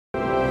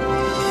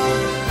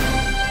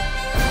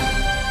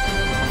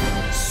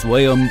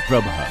Swayam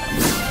Prabha.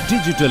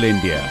 Digital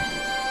India.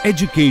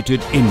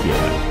 Educated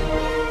India.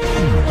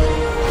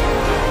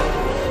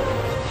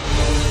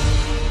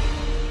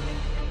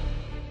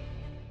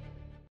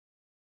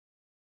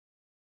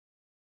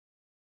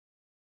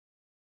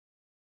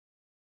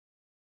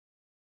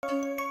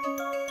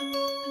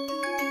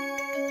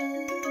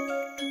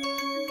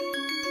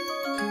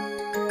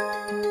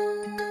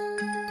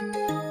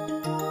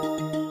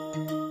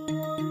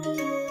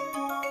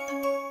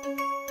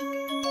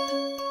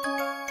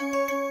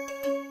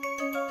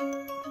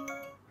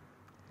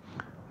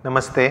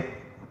 Namaste.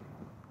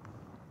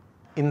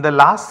 In the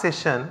last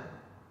session,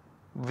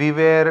 we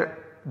were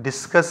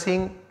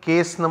discussing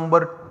case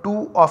number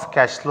 2 of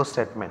cash flow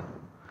statement.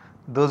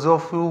 Those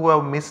of you who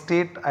have missed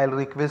it, I will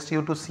request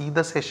you to see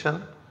the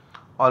session.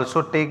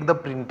 Also take the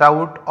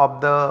printout of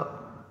the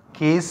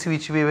case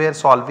which we were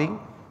solving.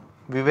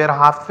 We were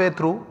halfway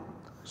through,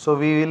 so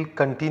we will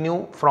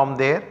continue from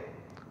there.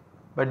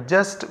 But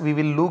just we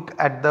will look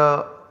at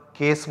the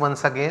case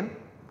once again.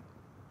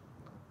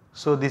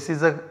 So this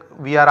is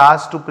we are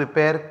asked to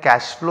prepare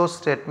cash flow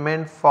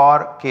statement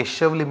for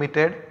Keshav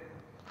Limited.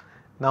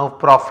 Now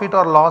profit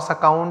or loss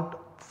account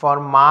for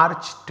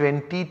March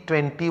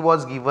 2020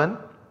 was given.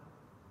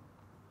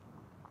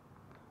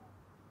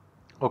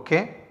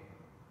 Okay.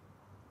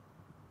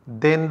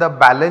 Then the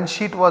balance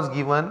sheet was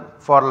given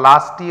for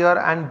last year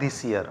and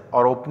this year,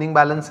 or opening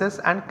balances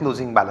and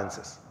closing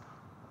balances.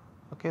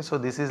 Okay, so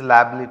this is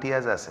liability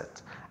as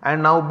assets.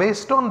 And now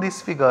based on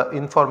this figure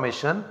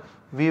information,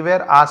 we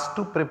were asked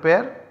to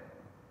prepare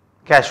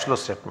cash flow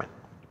statement.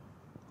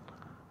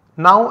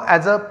 Now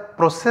as a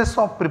process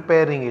of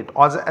preparing it,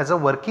 as a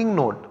working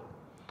note,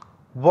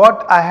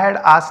 what I had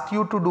asked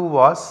you to do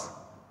was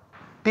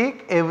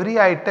take every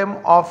item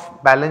of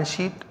balance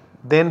sheet,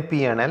 then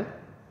P&L,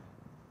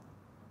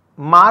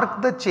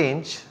 mark the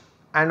change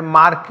and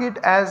mark it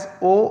as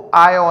O,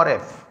 I or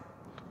F.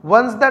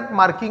 Once that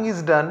marking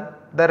is done,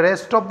 the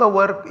rest of the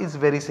work is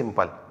very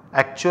simple,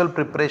 actual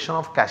preparation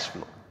of cash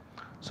flow.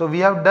 So we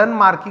have done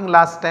marking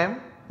last time,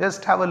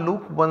 just have a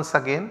look once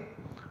again.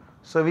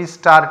 So we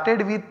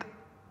started with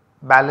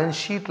balance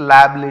sheet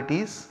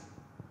liabilities,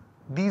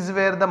 these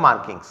were the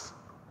markings.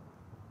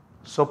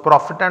 So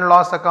profit and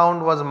loss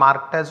account was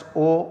marked as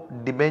O,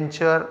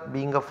 debenture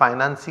being a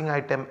financing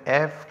item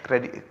F,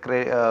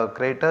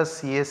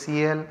 creditors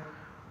CACL,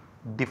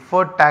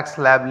 deferred tax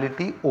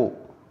liability O.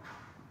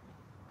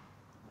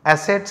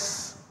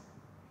 Assets,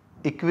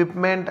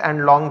 equipment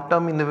and long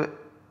term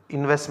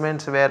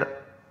investments were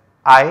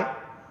I,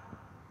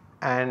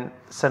 and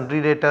sundry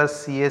debtors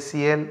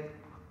CACL.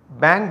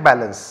 Bank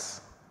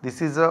balance,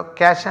 this is a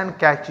cash and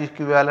cash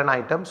equivalent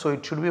item, so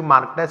it should be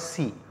marked as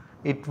C.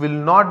 It will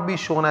not be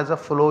shown as a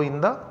flow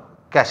in the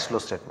cash flow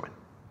statement.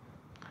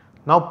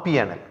 Now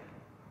P&L.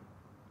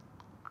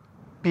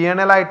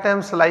 P&L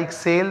items like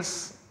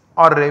sales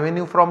or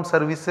revenue from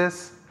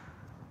services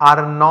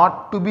are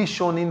not to be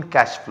shown in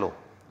cash flow.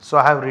 So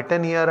I have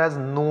written here as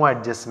no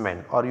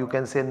adjustment, or you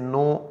can say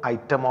no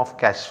item of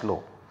cash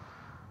flow.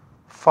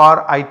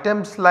 For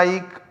items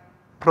like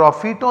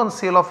profit on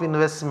sale of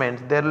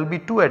investment, there will be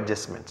 2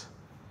 adjustments.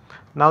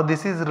 Now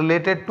this is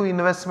related to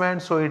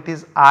investment, so it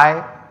is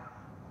I,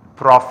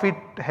 profit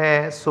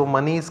hai, so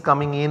money is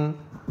coming in,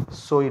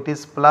 so it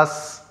is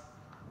plus,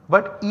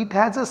 but it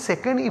has a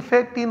second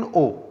effect in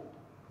O.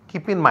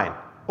 Keep in mind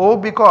O,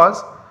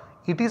 because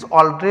it is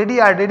already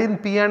added in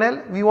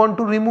P&L, we want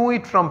to remove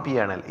it from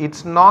P&L. It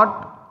is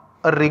not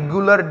a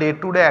regular day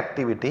to day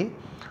activity.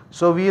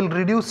 So we will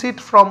reduce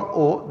it from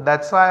O,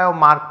 that is why I have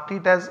marked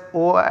it as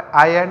O,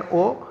 I and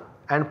O,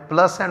 and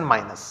plus and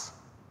minus.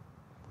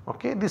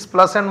 Okay, this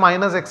plus and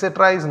minus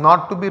etc. is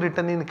not to be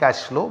written in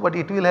cash flow, but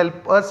it will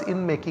help us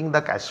in making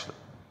the cash flow.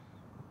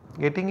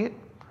 Getting it?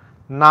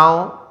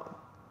 Now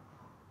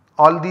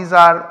all these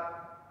are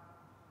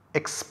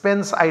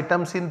expense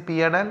items in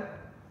P&L.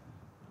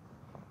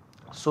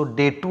 So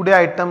day to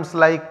day items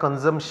like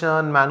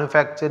consumption,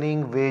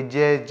 manufacturing,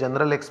 wages,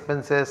 general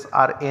expenses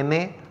are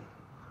NA.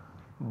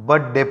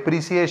 But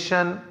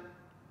depreciation,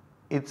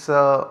 it is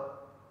a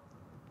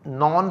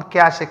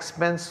non-cash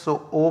expense,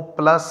 so O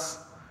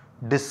plus,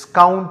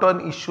 discount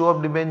on issue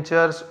of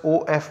debentures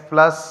OF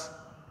plus,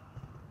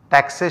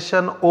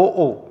 taxation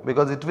OO,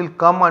 because it will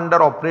come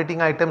under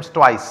operating items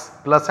twice,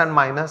 plus and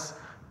minus,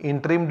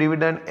 interim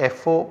dividend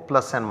FO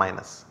plus and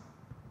minus.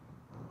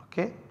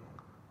 Okay.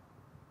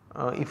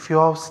 If you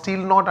have still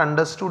not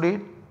understood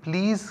it,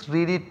 please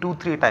read it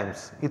 2-3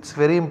 times, it is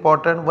very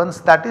important.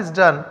 Once that is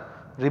done,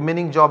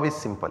 remaining job is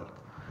simple.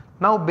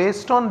 Now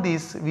based on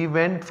this, we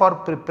went for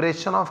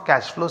preparation of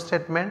cash flow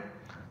statement.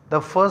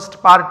 The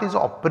first part is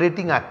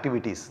operating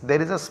activities.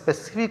 There is a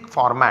specific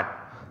format.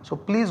 So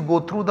please go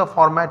through the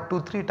format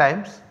 2-3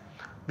 times.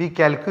 We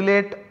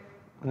calculate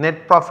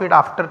net profit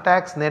after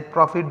tax, net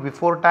profit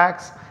before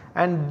tax,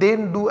 and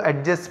then do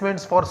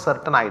adjustments for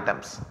certain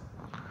items.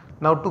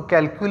 Now to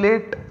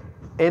calculate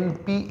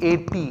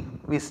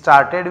NPAT, we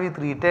started with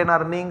retained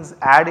earnings,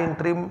 add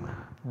interim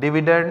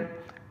dividend,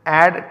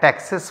 add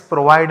taxes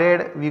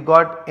provided, we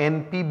got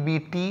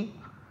NPBT,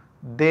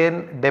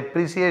 then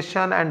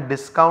depreciation and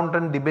discount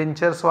and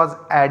debentures was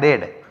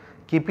added.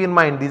 Keep in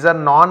mind, these are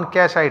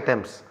non-cash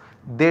items.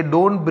 They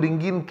don't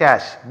bring in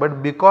cash,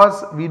 but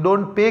because we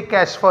don't pay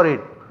cash for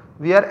it,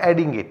 we are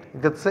adding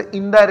it. That's an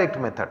indirect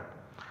method.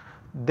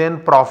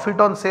 Then profit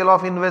on sale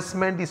of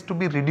investment is to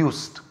be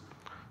reduced.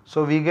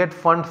 So we get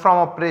fund from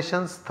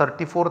operations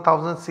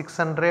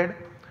 34,600.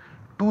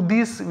 To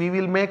this we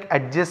will make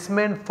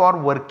adjustment for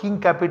working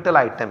capital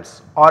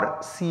items or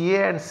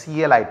CA and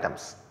CL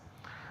items.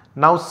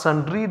 Now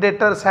sundry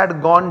debtors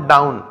had gone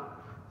down.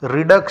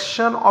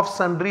 Reduction of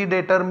sundry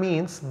debtor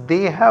means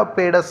they have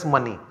paid us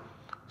money.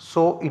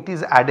 So it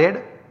is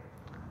added.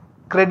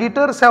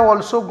 Creditors have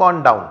also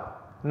gone down.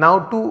 Now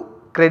to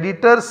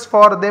creditors,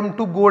 for them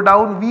to go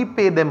down, we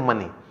pay them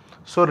money.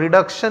 So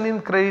reduction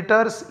in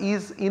creditors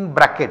is in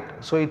bracket.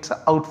 So it is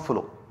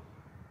outflow.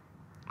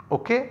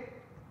 Okay.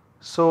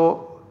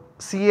 So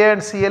CA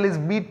and CL is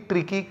bit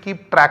tricky.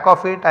 Keep track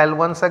of it. I will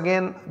once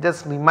again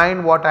just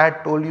remind what I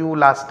had told you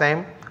last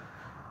time.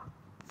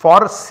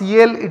 For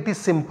CL it is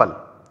simple.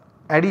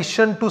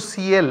 Addition to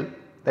CL,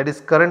 that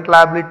is current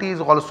liability, is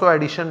also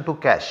addition to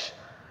cash.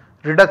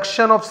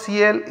 Reduction of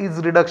CL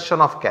is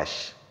reduction of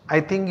cash.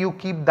 I think you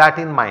keep that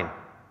in mind.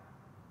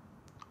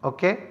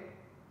 Okay.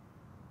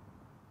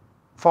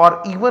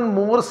 For even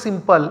more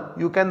simple,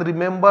 you can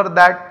remember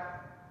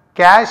that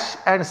cash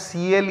and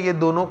CL ये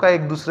दोनों का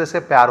एक दूसरे से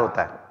प्यार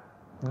होता है.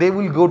 They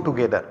will go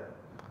together.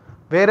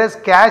 Whereas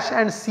cash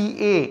and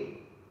CA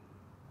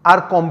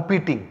are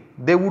competing,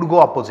 they would go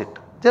opposite.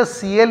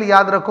 Just CL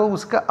याद रखो,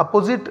 उसका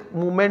opposite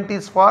movement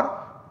is for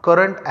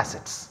current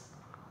assets.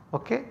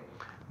 Okay.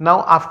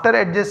 Now after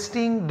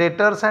adjusting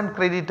debtors and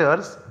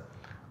creditors,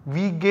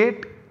 we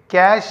get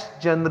cash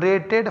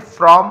generated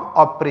from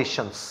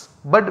operations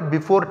but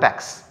before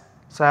tax.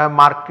 So I have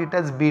marked it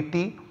as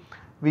BT,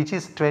 which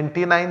is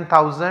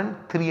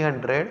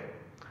 29,300.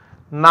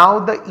 Now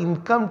the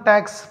income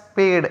tax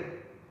paid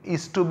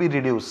is to be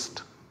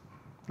reduced,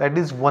 that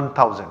is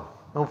 1,000.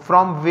 Now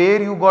from where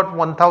you got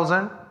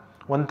 1,000?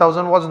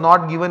 1,000 was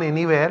not given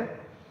anywhere,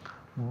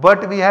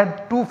 but we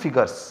had two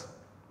figures.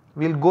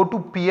 We will go to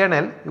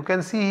P&L. You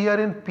can see here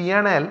in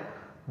P&L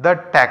the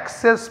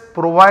taxes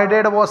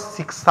provided was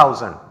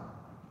 6,000.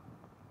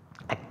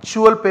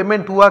 Actual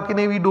payment hua ki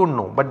nahi we don't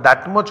know, but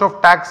that much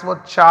of tax was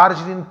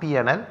charged in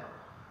P&L.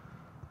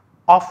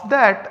 Of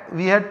that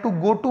we had to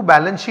go to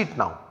balance sheet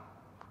now.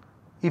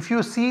 If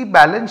you see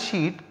balance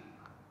sheet,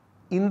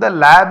 in the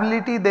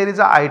liability there is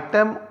an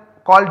item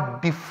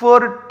called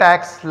deferred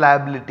tax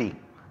liability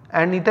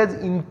and it has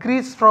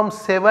increased from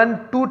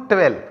 7 to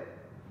 12.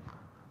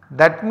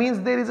 That means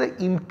there is an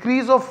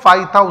increase of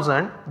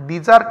 5,000.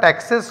 These are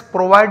taxes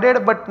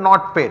provided but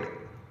not paid.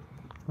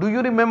 Do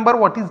you remember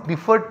what is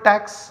deferred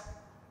tax?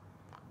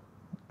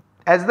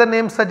 As the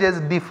name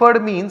suggests,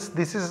 deferred means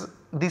this is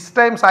this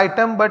time's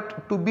item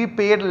but to be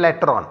paid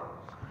later on.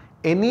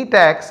 Any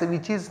tax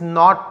which is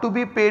not to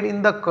be paid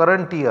in the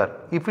current year,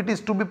 if it is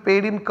to be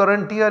paid in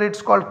current year, it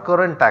is called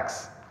current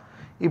tax.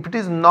 If it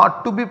is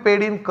not to be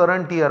paid in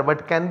current year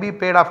but can be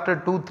paid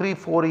after 2, 3,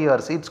 4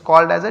 years, it is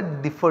called as a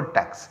deferred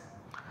tax.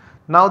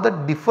 Now the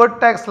deferred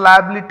tax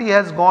liability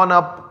has gone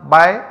up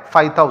by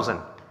 5,000.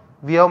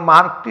 We have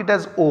marked it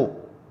as O.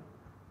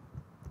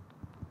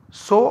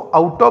 So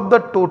out of the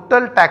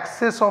total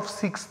taxes of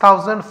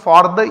 6,000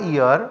 for the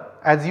year,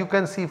 as you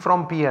can see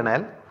from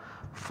P&L,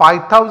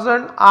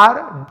 5,000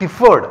 are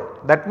deferred.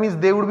 That means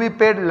they would be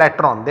paid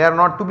later on. They are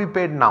not to be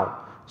paid now.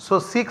 So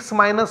 6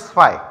 minus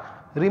 5,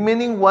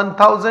 remaining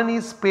 1,000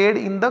 is paid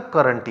in the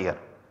current year.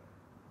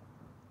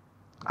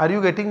 Are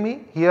you getting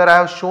me? Here I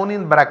have shown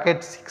in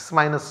bracket 6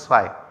 minus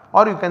 5,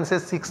 or you can say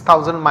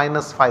 6,000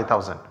 minus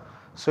 5,000.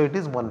 So it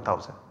is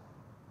 1,000.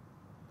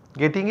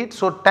 Getting it?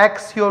 So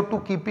tax you have to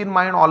keep in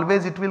mind,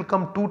 always it will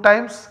come two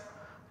times.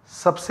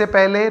 सबसे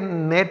पहले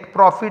net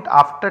profit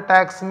after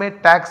tax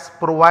में tax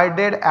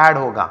provided add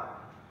होगा,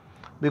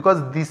 because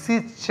this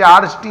is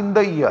charged in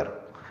the year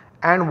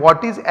and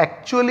what is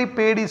actually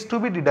paid is to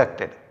be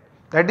deducted.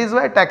 That is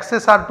why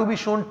taxes are to be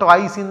shown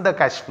twice in the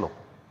cash flow,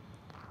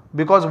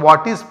 because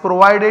what is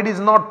provided is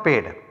not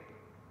paid,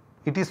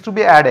 it is to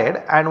be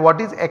added, and what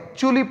is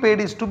actually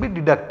paid is to be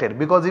deducted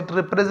because it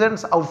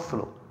represents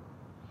outflow.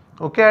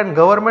 Okay, and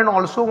government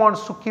also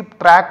wants to keep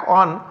track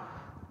on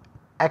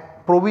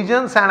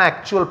provisions and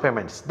actual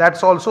payments. That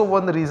is also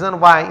one reason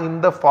why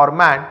in the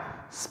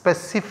format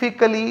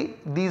specifically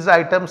these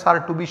items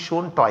are to be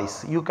shown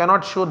twice. You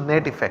cannot show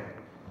net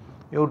effect,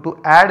 you have to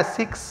add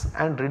 6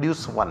 and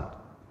reduce 1.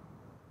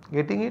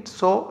 Getting it?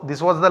 So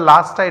this was the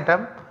last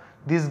item.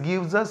 This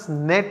gives us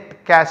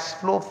net cash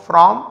flow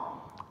from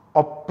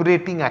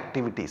operating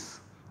activities,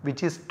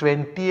 which is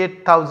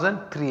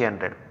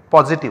 28,300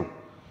 positive.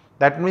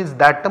 That means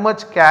that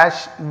much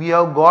cash we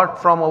have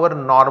got from our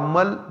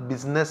normal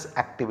business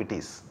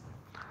activities.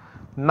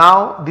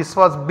 Now this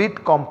was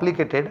bit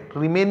complicated,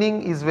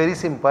 remaining is very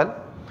simple.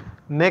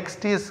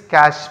 Next is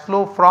cash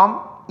flow from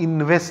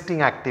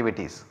investing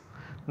activities.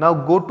 Now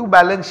go to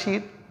balance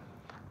sheet.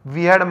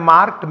 We had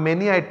marked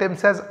many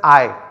items as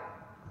I.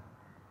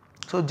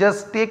 So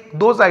just take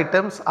those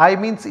items, I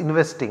means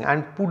investing,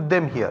 and put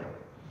them here.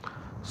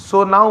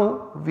 So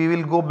now we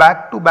will go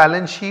back to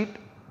balance sheet.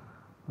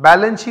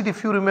 Balance sheet,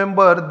 if you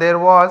remember, there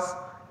was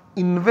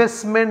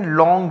investment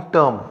long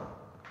term.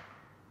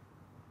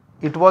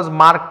 It was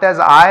marked as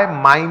I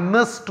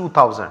minus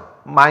 2000.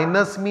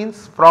 Minus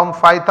means from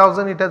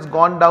 5000 it has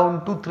gone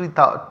down to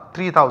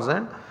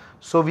 3000.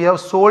 So we have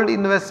sold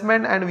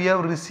investment and we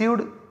have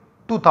received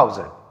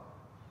 2000.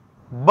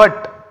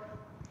 But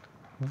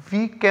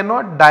we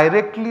cannot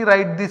directly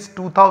write this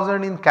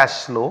 2000 in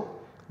cash flow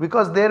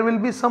because there will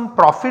be some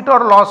profit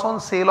or loss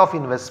on sale of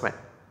investment.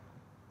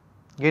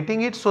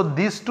 Getting it? So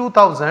this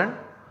 2000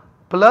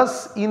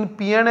 plus in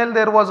P&L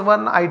there was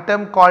one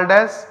item called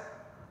as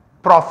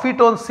profit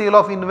on sale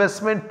of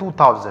investment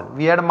 2000.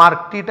 We had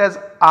marked it as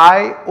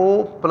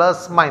IO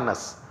plus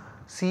minus.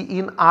 See,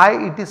 in I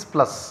it is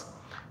plus.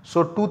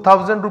 So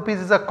 2000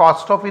 rupees is a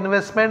cost of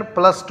investment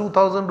plus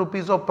 2000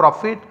 rupees of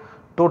profit.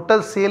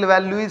 Total sale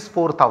value is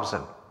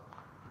 4000.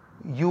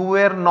 You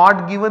were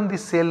not given the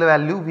sale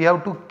value. We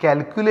have to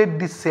calculate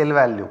this sale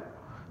value.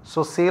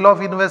 So sale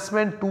of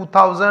investment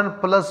 2000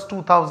 plus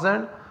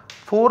 2000,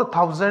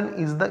 4000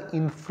 is the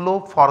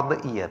inflow for the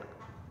year.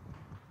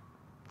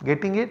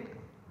 Getting it?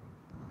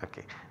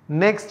 Okay.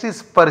 Next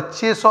is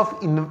purchase of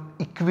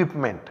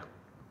equipment.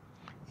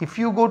 If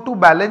you go to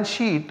balance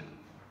sheet,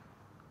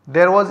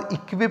 there was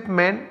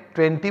equipment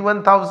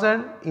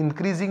 21,000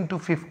 increasing to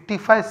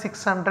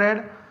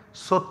 55,600.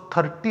 So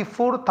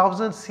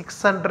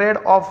 34,600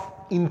 of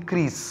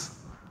increase.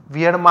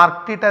 We had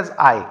marked it as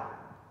I.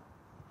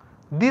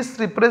 This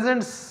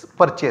represents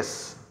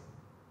purchase.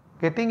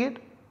 Getting it?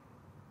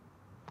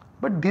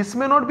 But this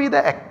may not be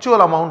the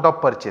actual amount of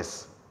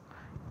purchase.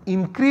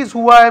 Increase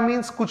हुआ है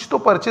means कुछ तो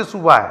purchase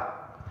हुआ है,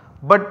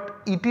 but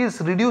it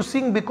is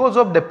reducing because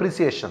of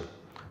depreciation.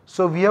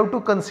 So we have to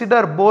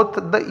consider both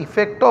the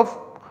effect of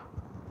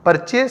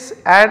purchase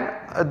and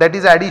that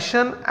is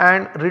addition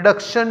and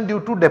reduction due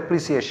to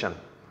depreciation,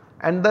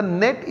 and the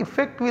net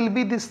effect will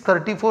be this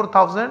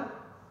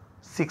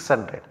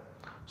 34,600.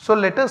 So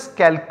let us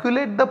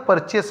calculate the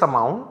purchase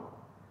amount.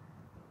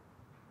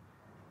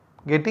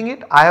 Getting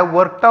it? I have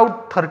worked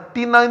out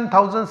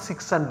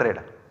 39,600.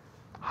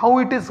 How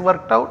it is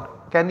worked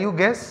out? Can you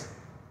guess?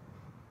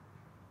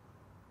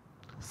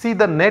 See,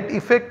 the net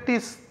effect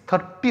is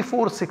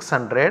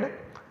 34,600,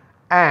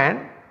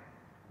 and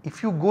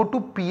if you go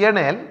to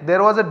P&L,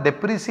 there was a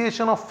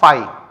depreciation of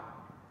 5.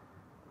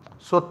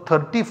 So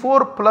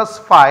 34 plus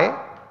 5,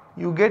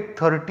 you get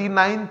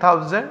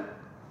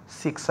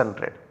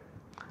 39,600.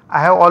 I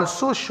have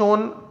also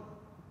shown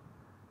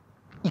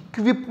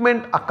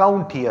equipment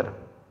account here.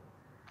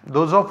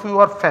 Those of you who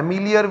are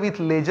familiar with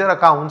ledger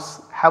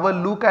accounts, have a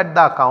look at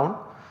the account.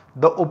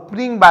 The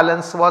opening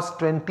balance was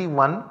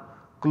 21,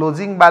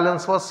 closing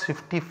balance was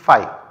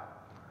 55.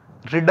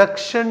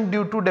 Reduction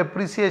due to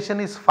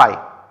depreciation is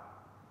 5.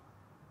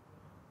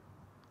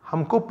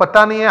 हमको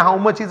पता नहीं है how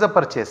much is a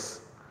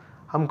purchase.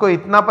 हमको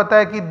इतना पता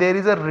है कि there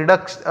is a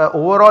reduction,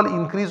 overall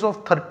increase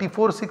of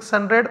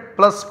 34,600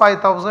 plus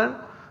 5,000.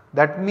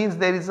 That means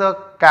there is a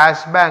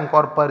cash bank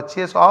or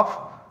purchase of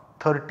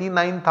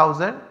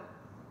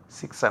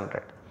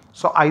 39,600.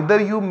 So either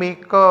you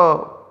make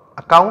a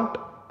account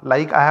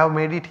like I have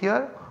made it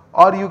here,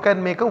 or you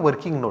can make a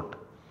working note.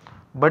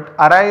 But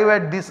arrive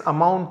at this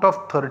amount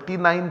of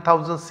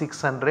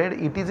 39,600,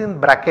 it is in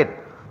bracket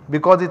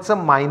because it is a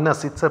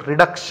minus, it is a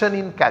reduction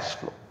in cash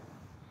flow.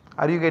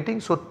 Are you getting?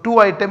 So 2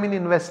 item in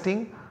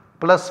investing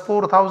plus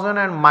 4,000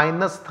 and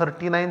minus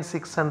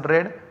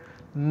 39,600.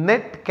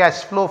 Net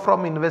cash flow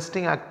from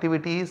investing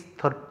activity is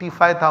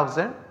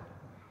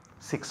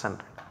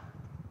 35,600.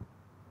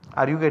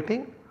 Are you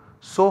getting?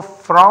 So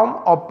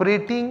from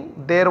operating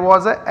there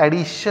was a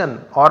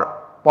addition or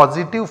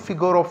positive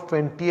figure of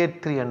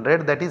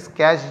 28,300, that is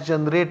cash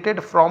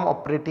generated from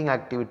operating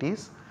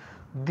activities.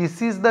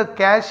 This is the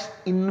cash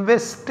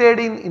invested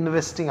in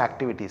investing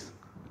activities,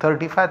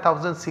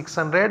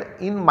 35,600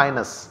 in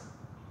minus.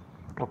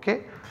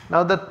 Okay.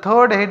 Now the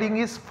third heading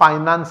is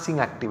financing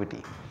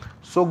activity.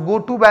 So go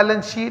to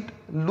balance sheet,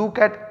 look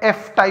at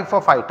F type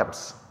of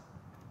items.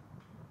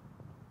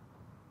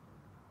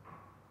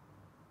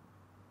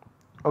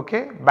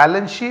 Okay.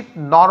 Balance sheet,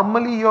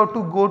 normally you have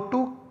to go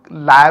to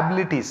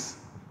liabilities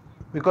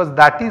because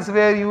that is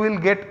where you will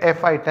get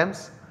F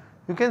items.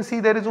 You can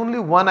see there is only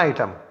one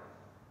item,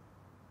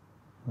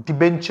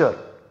 debenture.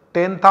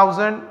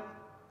 10,000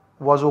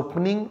 was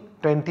opening,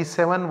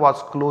 27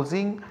 was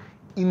closing,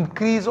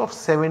 increase of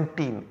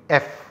 17,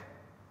 F.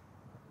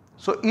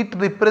 So it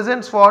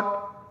represents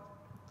what?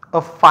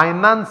 A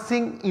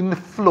financing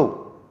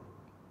inflow.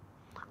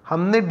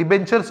 हमने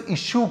debentures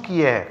issue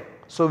किए हैं.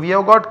 So we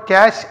have got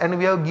cash and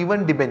we have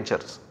given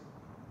debentures.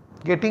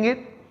 Getting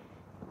it?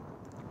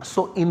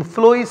 So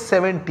inflow is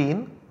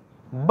 17,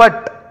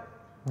 but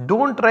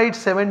don't write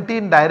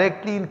 17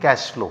 directly in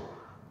cash flow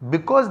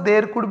because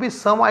there could be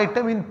some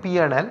item in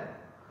P&L.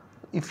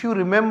 If you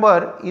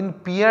remember, in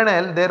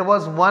P&L there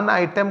was one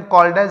item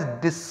called as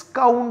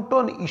discount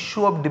on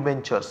issue of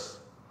debentures.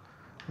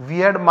 We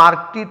had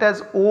marked it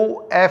as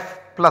OF+.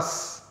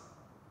 plus.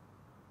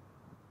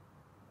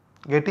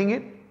 Getting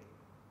it?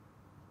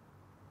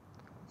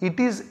 It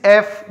is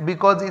F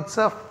because it is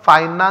a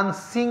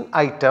financing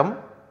item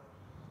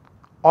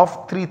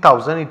of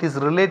 3000. It is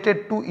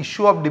related to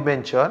issue of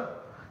debenture.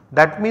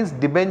 That means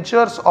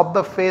debentures of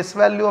the face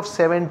value of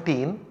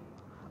 17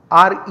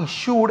 are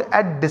issued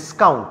at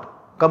discount.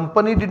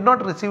 Company did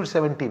not receive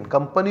 17.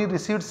 Company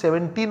received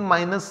 17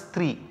 minus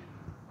 3,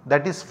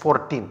 that is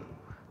 14.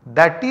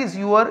 That is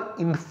your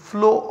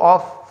inflow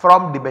of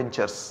from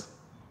debentures.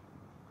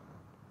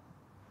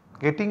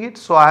 Getting it?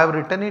 So, I have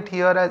written it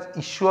here as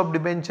issue of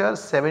debentures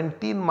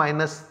 17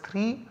 minus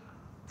 3,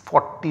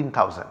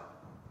 14,000.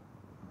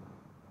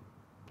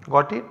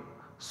 Got it?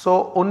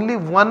 So, only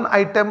one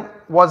item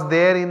was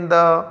there in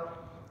the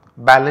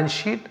balance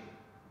sheet,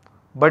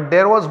 but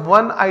there was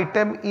one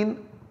item in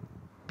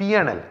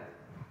P&L,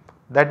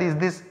 that is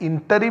this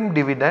interim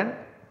dividend.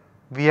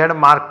 We had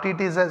marked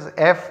it as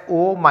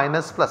FO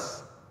minus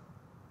plus.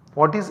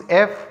 What is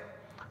F?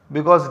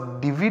 Because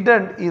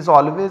dividend is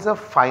always a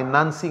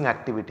financing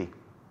activity.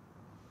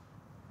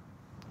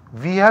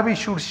 We have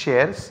issued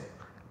shares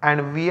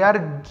and we are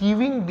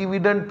giving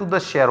dividend to the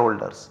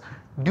shareholders.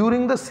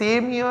 During the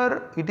same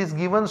year it is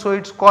given, so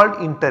it is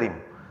called interim.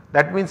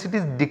 That means it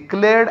is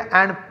declared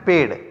and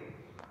paid.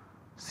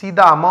 See,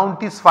 the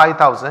amount is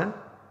 5,000.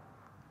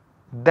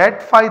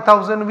 That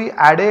 5,000 we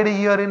added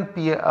here in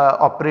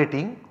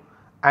operating,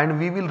 and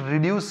we will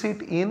reduce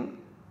it in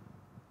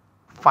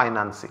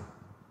financing.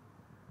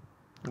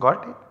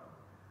 Got it?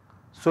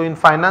 So, in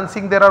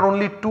financing there are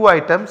only two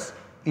items,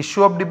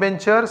 issue of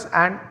debentures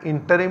and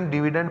interim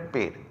dividend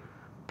paid,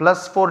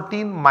 plus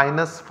 14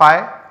 minus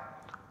 5.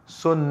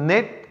 So,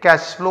 net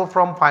cash flow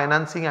from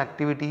financing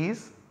activity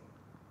is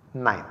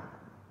 9.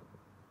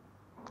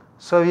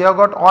 So, we have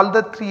got all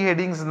the three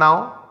headings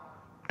now,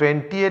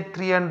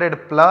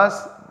 28,300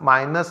 plus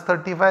minus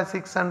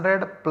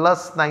 35,600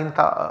 plus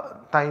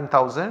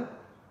 9,000.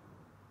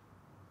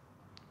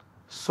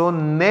 So,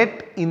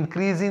 net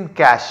increase in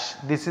cash,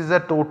 this is a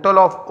total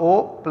of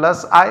O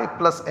plus I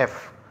plus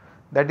F,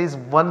 that is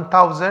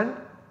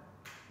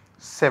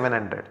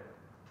 1,700.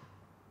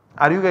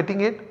 Are you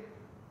getting it?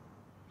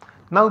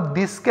 Now,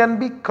 this can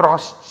be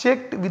cross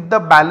checked with the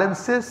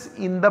balances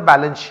in the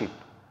balance sheet.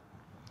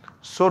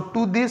 So,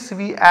 to this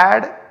we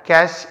add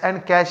cash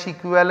and cash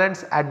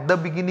equivalents at the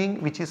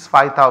beginning, which is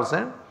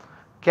 5,000,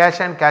 cash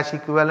and cash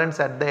equivalents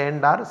at the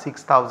end are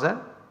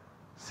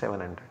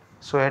 6,700.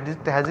 So,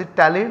 has it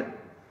tallied?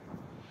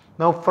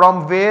 Now,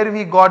 from where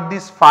we got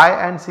this 5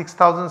 and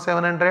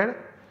 6,700,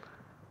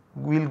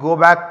 we will go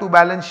back to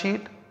balance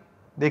sheet.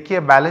 देखिए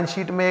balance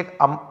sheet में एक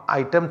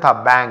item था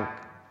bank,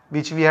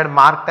 which we had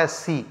marked as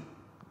C,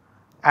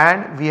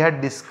 and we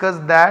had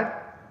discussed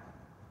that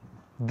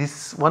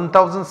this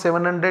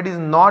 1,700 is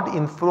not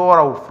inflow or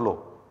outflow.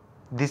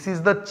 This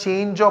is the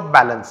change of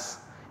balance.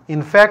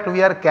 In fact,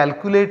 we are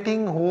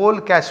calculating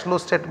whole cash flow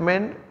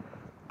statement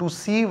to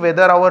see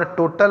whether our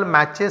total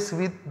matches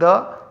with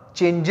the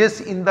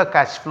changes in the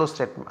cash flow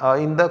statement,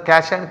 in the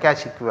cash and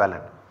cash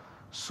equivalent.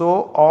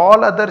 So,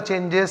 all other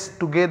changes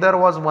together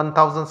was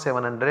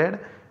 1,700.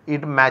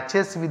 It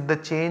matches with the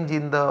change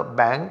in the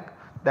bank.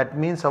 That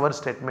means our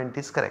statement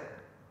is correct.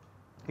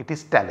 It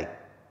is tallying.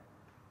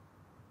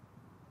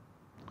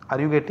 Are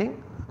you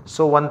getting?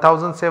 So,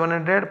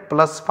 1,700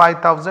 plus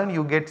 5,000,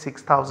 you get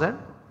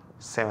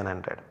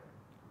 6,700.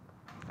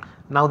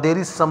 Now, there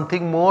is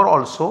something more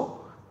also.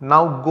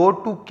 Now, go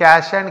to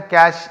cash and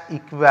cash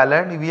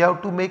equivalent. We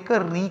have to make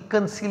a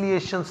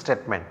reconciliation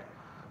statement.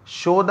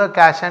 Show the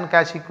cash and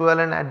cash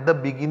equivalent at the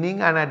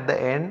beginning and at the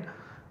end.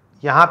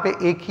 यहाँ पे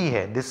एक ही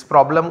है. This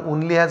problem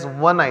only has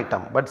one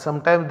item, but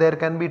sometimes there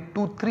can be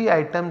 2-3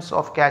 items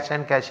of cash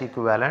and cash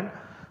equivalent.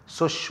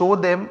 So, show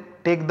them,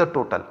 take the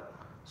total.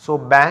 So,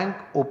 bank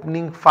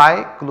opening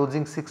 5,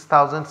 closing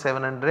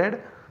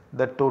 6,700,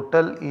 the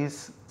total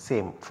is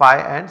same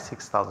 5 and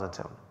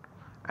 6,700,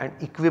 and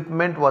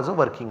equipment was a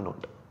working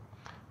note.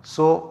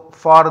 So,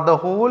 for the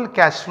whole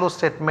cash flow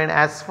statement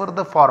as per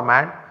the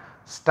format,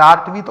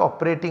 start with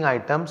operating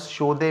items,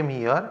 show them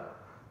here,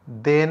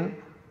 then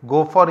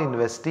go for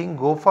investing,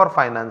 go for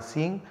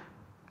financing,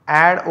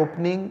 add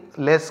opening,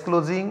 less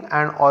closing,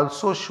 and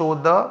also show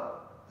the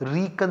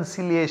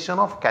reconciliation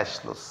of cash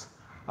flows.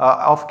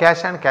 Of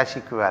cash and cash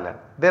equivalent,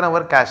 then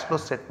our cash flow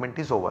statement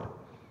is over.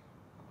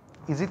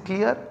 Is it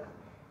clear?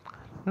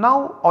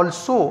 Now,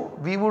 also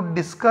we would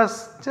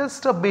discuss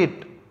just a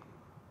bit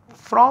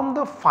from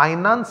the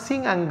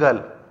financing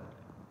angle.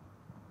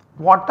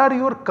 What are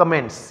your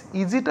comments?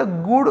 Is it a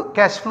good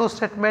cash flow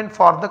statement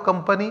for the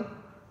company?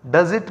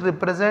 Does it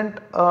represent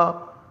a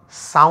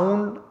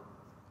sound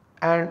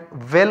and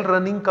well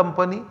running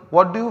company?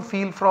 What do you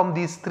feel from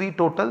these three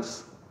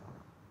totals?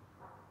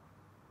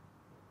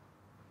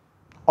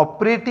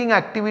 Operating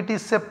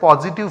activities से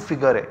positive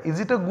figure है, is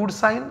it a good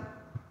sign?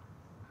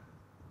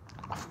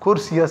 Of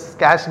course yes,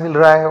 cash मिल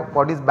रहा है,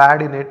 what is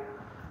bad in it?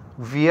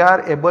 We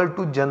are able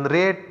to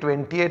generate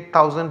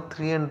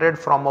 28,300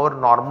 from our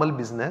normal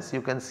business.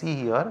 You can see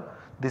here,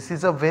 this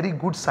is a very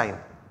good sign.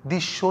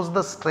 This shows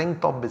the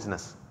strength of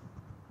business.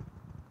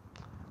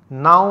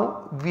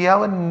 Now we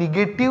have a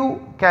negative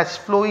cash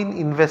flow in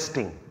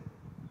investing.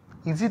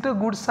 Is it a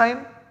good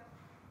sign?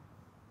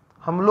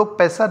 हम लोग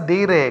पैसा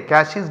दे रहे हैं,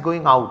 cash is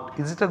going out.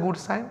 Is it a good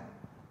sign?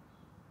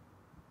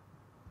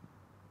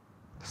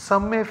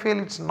 Some may feel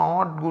it's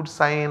not good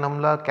sign, हम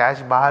लोग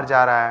cash बाहर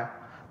जा रहा है,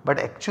 but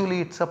actually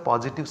it's a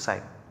positive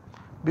sign.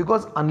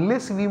 Because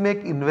unless we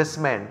make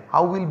investment,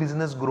 how will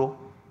business grow?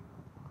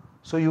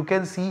 So you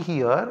can see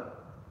here,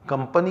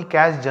 company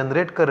cash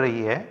generate कर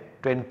रही है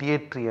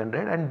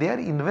 28,300 and they are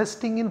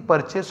investing in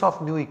purchase of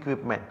new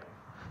equipment.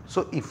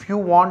 So if you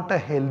want a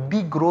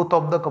healthy growth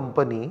of the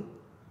company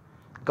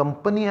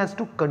has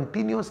to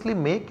continuously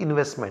make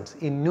investments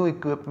in new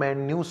equipment,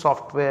 new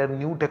software,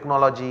 new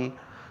technology,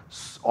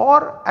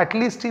 or at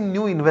least in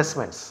new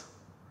investments.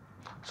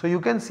 So you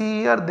can see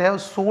here they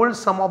have sold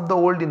some of the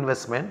old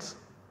investments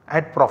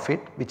at profit,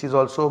 which is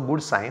also a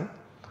good sign,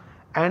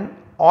 and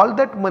all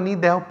that money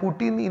they have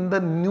put in the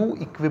new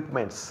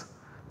equipments.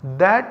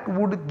 That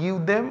would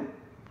give them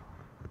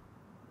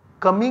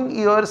coming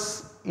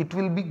years, it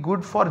will be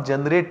good for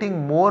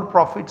generating more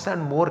profits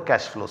and more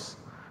cash flows.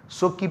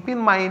 So keep in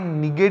mind,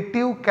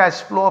 negative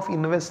cash flow of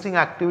investing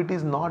activity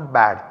is not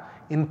bad.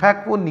 In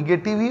fact वो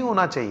negative ही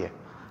होना चाहिए.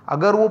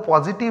 अगर वो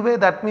positive है,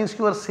 that means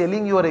you are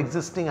selling your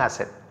existing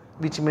asset,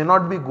 which may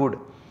not be good.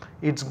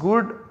 It's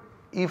good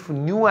if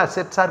new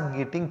assets are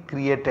getting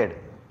created.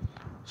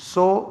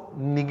 So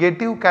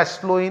negative cash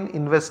flow in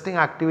investing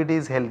activity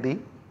is healthy.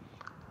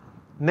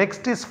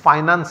 Next is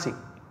financing.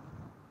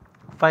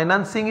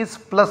 Financing is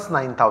plus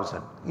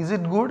 9,000. Is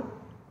it good?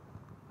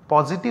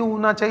 Positive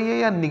होना चाहिए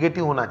या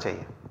negative होना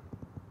चाहिए?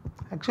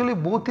 Actually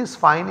both is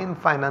fine in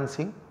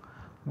financing,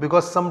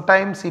 because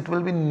sometimes it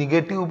will be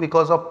negative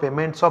because of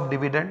payments of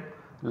dividend,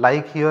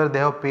 like here they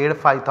have paid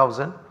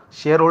 5,000,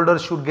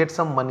 shareholders should get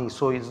some money,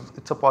 so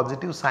it's a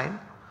positive sign.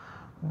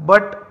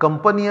 But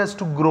company has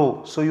to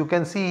grow, so you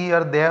can see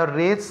here they have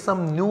raised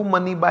some new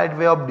money by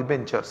way of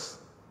debentures.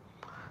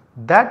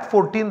 That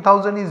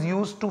 14,000 is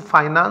used to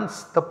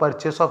finance the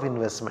purchase of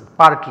investment,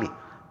 partly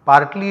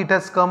it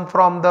has come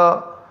from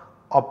the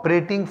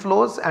operating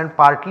flows and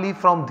partly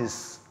from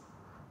this.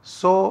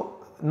 So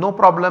no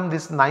problem,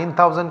 this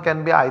 9,000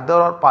 can be either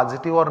or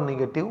positive or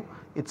negative,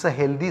 it is a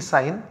healthy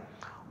sign.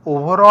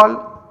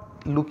 Overall,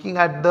 looking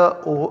at the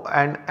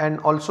and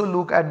also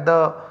look at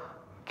the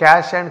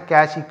cash and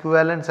cash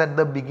equivalents at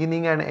the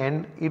beginning and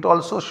end, it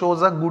also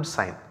shows a good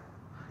sign.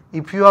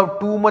 If you have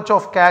too much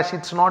of cash,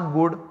 it is not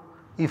good.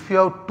 If you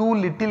have too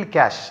little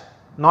cash,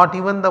 not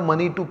even the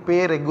money to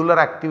pay regular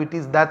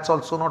activities, that is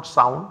also not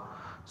sound.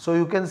 So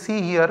you can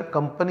see here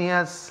company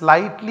has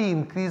slightly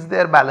increased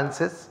their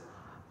balances,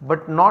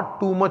 but not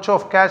too much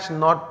of cash,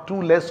 not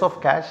too less of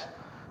cash.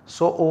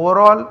 So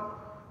overall,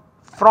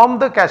 from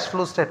the cash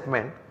flow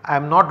statement, I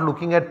am not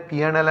looking at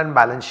P&L and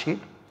balance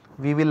sheet.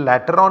 We will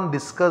later on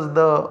discuss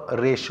the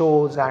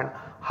ratios and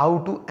how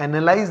to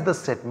analyze the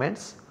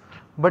statements.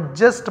 But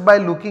just by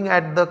looking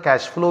at the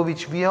cash flow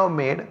which we have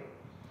made,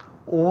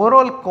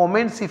 overall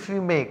comments if we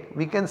make,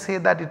 we can say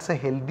that it is a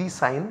healthy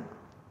sign.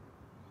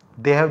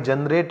 They have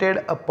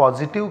generated a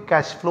positive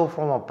cash flow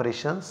from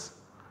operations.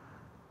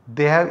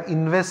 They have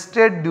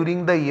invested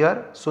during the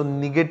year, so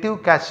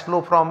negative cash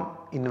flow from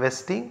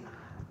investing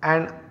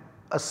and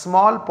a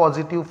small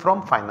positive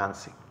from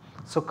financing.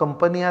 So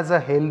company has a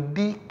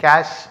healthy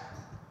cash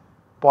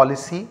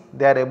policy,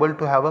 they are able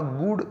to have a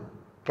good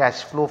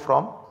cash flow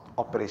from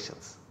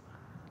operations.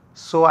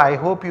 So I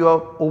hope you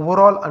have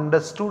overall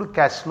understood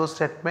cash flow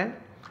statement.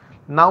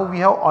 Now we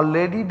have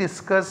already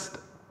discussed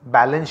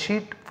balance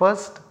sheet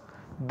first,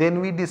 then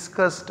we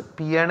discussed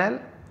P&L.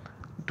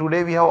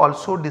 Today we have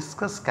also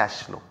discussed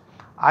cash flow.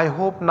 I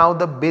hope now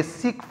the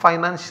basic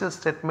financial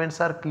statements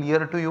are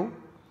clear to you.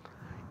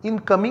 In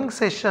coming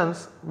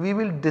sessions, we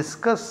will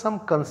discuss some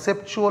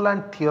conceptual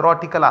and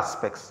theoretical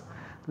aspects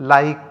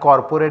like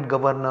corporate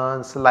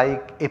governance,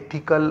 like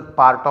ethical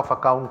part of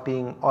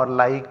accounting, or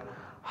like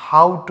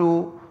how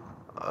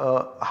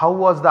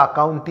was the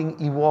accounting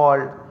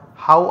evolved,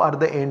 how are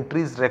the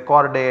entries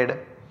recorded.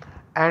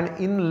 And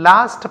in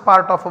last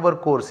part of our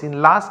course,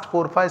 in last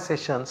 4-5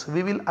 sessions,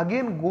 we will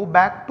again go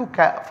back to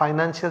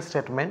financial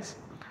statements,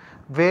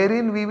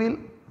 wherein we will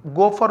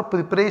go for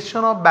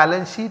preparation of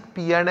balance sheet,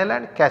 P&L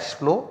and cash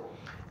flow,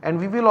 and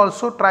we will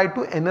also try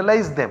to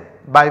analyze them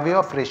by way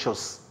of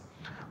ratios.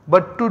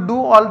 But to do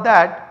all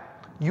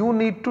that, you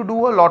need to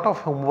do a lot of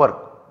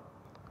homework.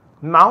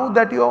 Now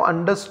that you have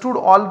understood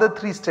all the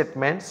 3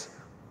 statements,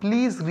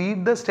 please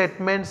read the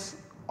statements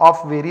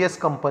of various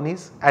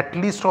companies, at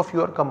least of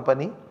your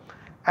company,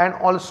 and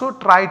also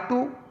try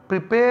to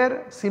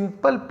prepare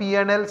simple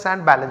P&Ls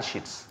and balance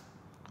sheets.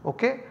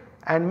 Okay?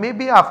 And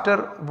maybe after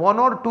 1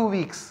 or 2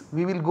 weeks,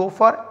 we will go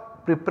for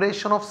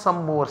preparation of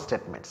some more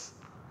statements.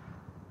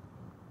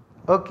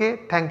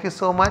 Okay, thank you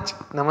so much.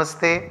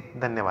 Namaste,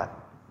 Dhanyavad.